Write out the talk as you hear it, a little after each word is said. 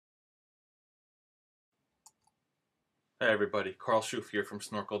Hey everybody, Carl Schoof here from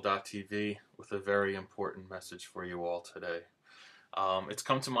Snorkel.tv with a very important message for you all today. It's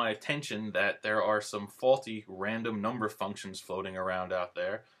come to my attention that there are some faulty random number functions floating around out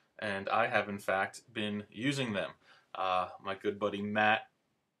there, and I have in fact been using them. My good buddy Matt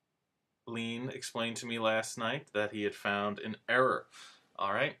Lean explained to me last night that he had found an error.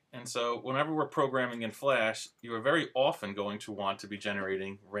 Alright, and so whenever we're programming in Flash, you are very often going to want to be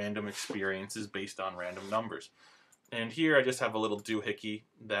generating random experiences based on random numbers. And here I just have a little doohickey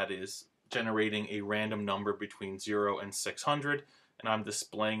that is generating a random number between 0 and 600, and I'm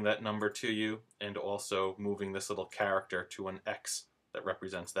displaying that number to you and also moving this little character to an X that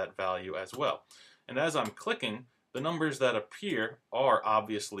represents that value as well. And as I'm clicking, the numbers that appear are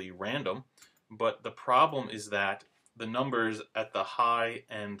obviously random, but the problem is that the numbers at the high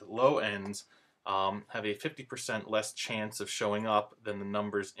and low ends have a 50% less chance of showing up than the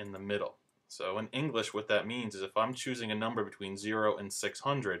numbers in the middle. So in English, what that means is if I'm choosing a number between 0 and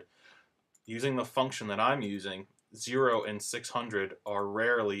 600, using the function that I'm using, 0 and 600 are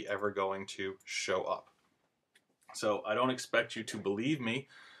rarely ever going to show up. So I don't expect you to believe me,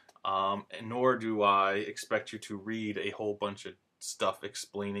 nor do I expect you to read a whole bunch of stuff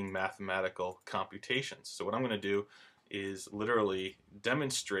explaining mathematical computations. So what I'm going to do is literally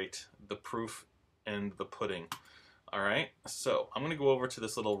demonstrate the proof and the pudding. Alright, so I'm going to go over to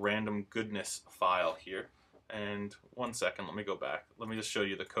this little random goodness file here, and one second, let me go back. Let me just show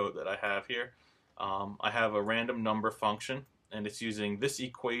you the code that I have here. I have a random number function, and it's using this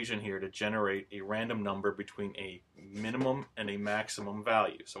equation here to generate a random number between a minimum and a maximum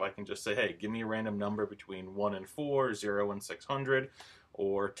value. So I can just say, hey, give me a random number between 1 and 4, 0 and 600,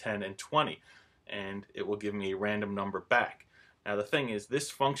 or 10 and 20, and it will give me a random number back. Now the thing is, this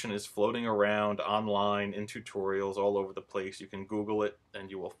function is floating around online in tutorials all over the place. You can Google it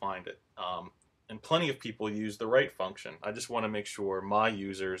and you will find it. And plenty of people use the right function. I just want to make sure my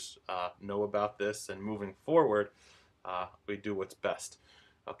users know about this, and moving forward, we do what's best.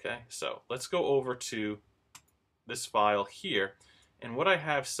 Okay, so let's go over to this file here, and what I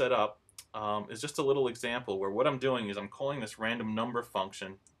have set up is just a little example where what I'm doing is I'm calling this random number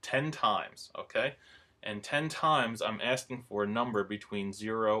function 10 times, okay? And 10 times I'm asking for a number between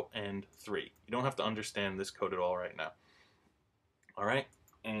 0 and 3. You don't have to understand this code at all right now. Alright,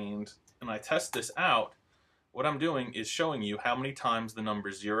 and when I test this out, what I'm doing is showing you how many times the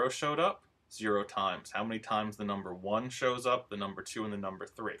number 0 showed up, 0 times. How many times the number 1 shows up, the number 2, and the number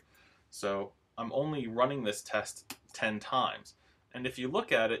 3. So I'm only running this test 10 times. And if you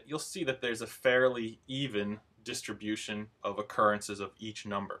look at it, you'll see that there's a fairly even distribution of occurrences of each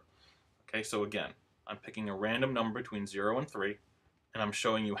number. Okay, so again, I'm picking a random number between 0 and 3, and I'm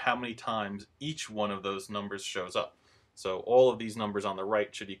showing you how many times each one of those numbers shows up. So all of these numbers on the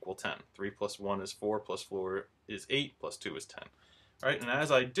right should equal 10. 3 plus 1 is 4, plus 4 is 8, plus 2 is 10. All right, and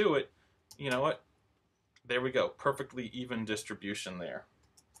as I do it, you know what? There we go. Perfectly even distribution there.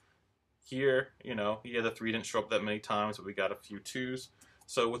 Here, you know, yeah, the 3 didn't show up that many times, but we got a few 2s.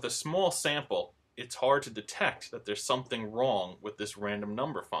 So with a small sample, it's hard to detect that there's something wrong with this random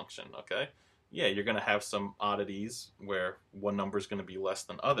number function, okay? Yeah, you're going to have some oddities where one number is going to be less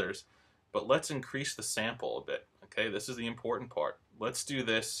than others, but let's increase the sample a bit, okay? This is the important part. Let's do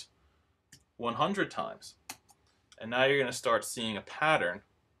this 100 times. And now you're going to start seeing a pattern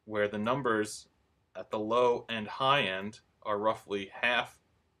where the numbers at the low and high end are roughly half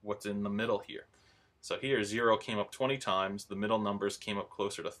what's in the middle here. So here 0 came up 20 times, the middle numbers came up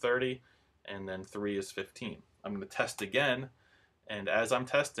closer to 30, and then 3 is 15. I'm going to test again, and as I'm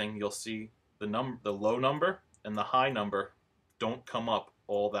testing, you'll see the low number and the high number don't come up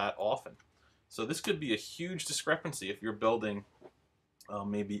all that often. So this could be a huge discrepancy if you're building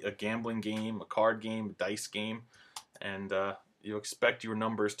maybe a gambling game, a card game, a dice game, and you expect your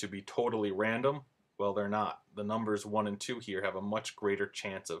numbers to be totally random. Well, they're not. The numbers 1 and 2 here have a much greater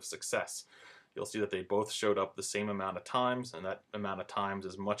chance of success. You'll see that they both showed up the same amount of times, and that amount of times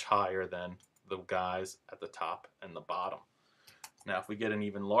is much higher than the guys at the top and the bottom. Now, if we get an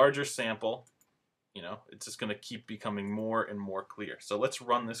even larger sample, you know, it's just going to keep becoming more and more clear. So let's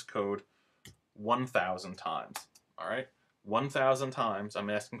run this code 1,000 times. All right, 1,000 times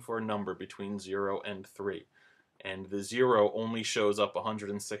I'm asking for a number between 0 and 3. And the 0 only shows up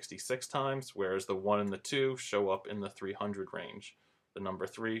 166 times, whereas the 1 and the 2 show up in the 300 range. The number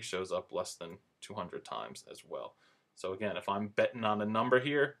 3 shows up less than 200 times as well. So again, if I'm betting on a number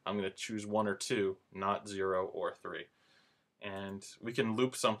here, I'm going to choose 1 or 2, not 0 or 3. And we can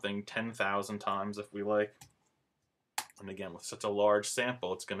loop something 10,000 times if we like. And again, with such a large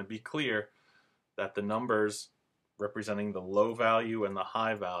sample, it's going to be clear that the numbers representing the low value and the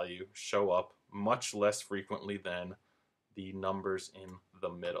high value show up much less frequently than the numbers in the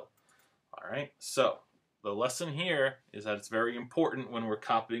middle. All right, so the lesson here is that it's very important when we're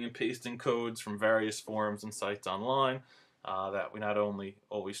copying and pasting codes from various forums and sites online that we not only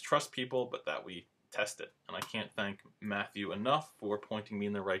always trust people, but that we test it. And I can't thank Matthew enough for pointing me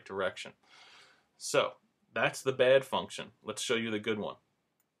in the right direction. So that's the bad function. Let's show you the good one.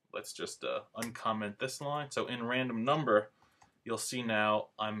 Let's just uncomment this line. So in random number, you'll see now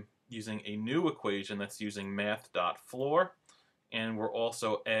I'm using a new equation that's using math.floor, and we're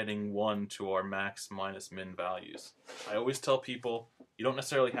also adding 1 to our max minus min values. I always tell people you don't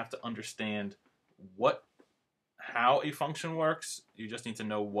necessarily have to understand how a function works, you just need to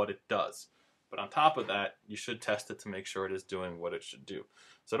know what it does. But on top of that, you should test it to make sure it is doing what it should do.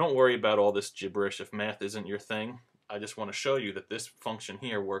 So don't worry about all this gibberish if math isn't your thing. I just want to show you that this function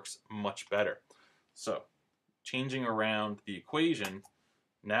here works much better. So changing around the equation,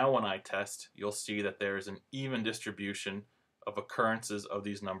 now when I test, you'll see that there is an even distribution of occurrences of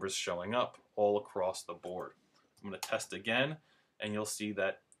these numbers showing up all across the board. I'm going to test again, and you'll see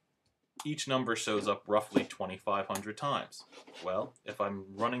that each number shows up roughly 2,500 times. Well, if I'm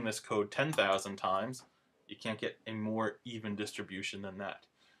running this code 10,000 times, you can't get a more even distribution than that.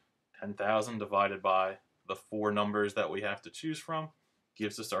 10,000 divided by the 4 numbers that we have to choose from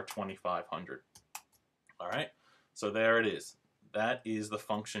gives us our 2,500. All right, so there it is. That is the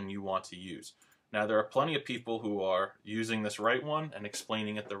function you want to use. Now, there are plenty of people who are using this right one and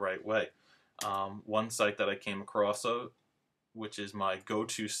explaining it the right way. One site that I came across, which is my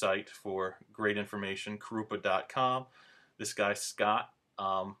go-to site for great information, Karupa.com. This guy, Scott,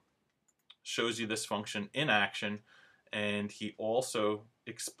 shows you this function in action, and he also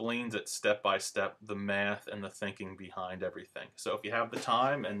explains it step by step, the math and the thinking behind everything. So if you have the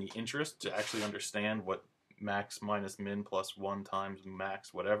time and the interest to actually understand what max minus min plus 1 times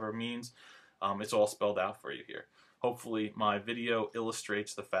max whatever means, it's all spelled out for you here. Hopefully my video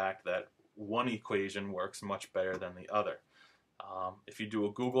illustrates the fact that one equation works much better than the other. If you do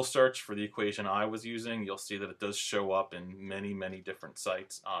a Google search for the equation I was using, you'll see that it does show up in many, many different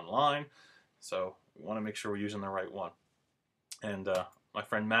sites online. So we want to make sure we're using the right one. And my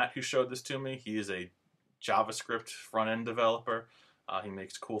friend Matt, who showed this to me, he is a JavaScript front-end developer. He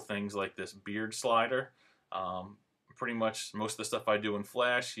makes cool things like this beard slider. Pretty much most of the stuff I do in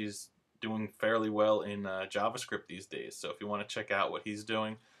Flash, he's doing fairly well in JavaScript these days. So if you want to check out what he's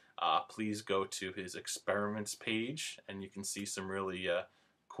doing, please go to his experiments page, and you can see some really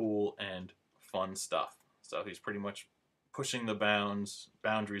cool and fun stuff. So he's pretty much pushing the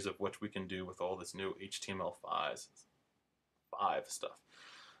boundaries of what we can do with all this new HTML5 stuff.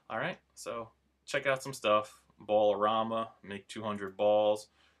 All right, so check out some stuff. Ball-orama, make 200 balls,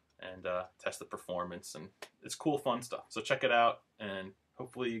 and test the performance, and it's cool, fun stuff. So check it out, and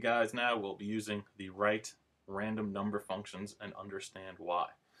hopefully you guys now will be using the right random number functions and understand why.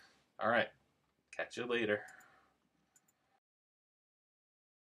 All right, catch you later.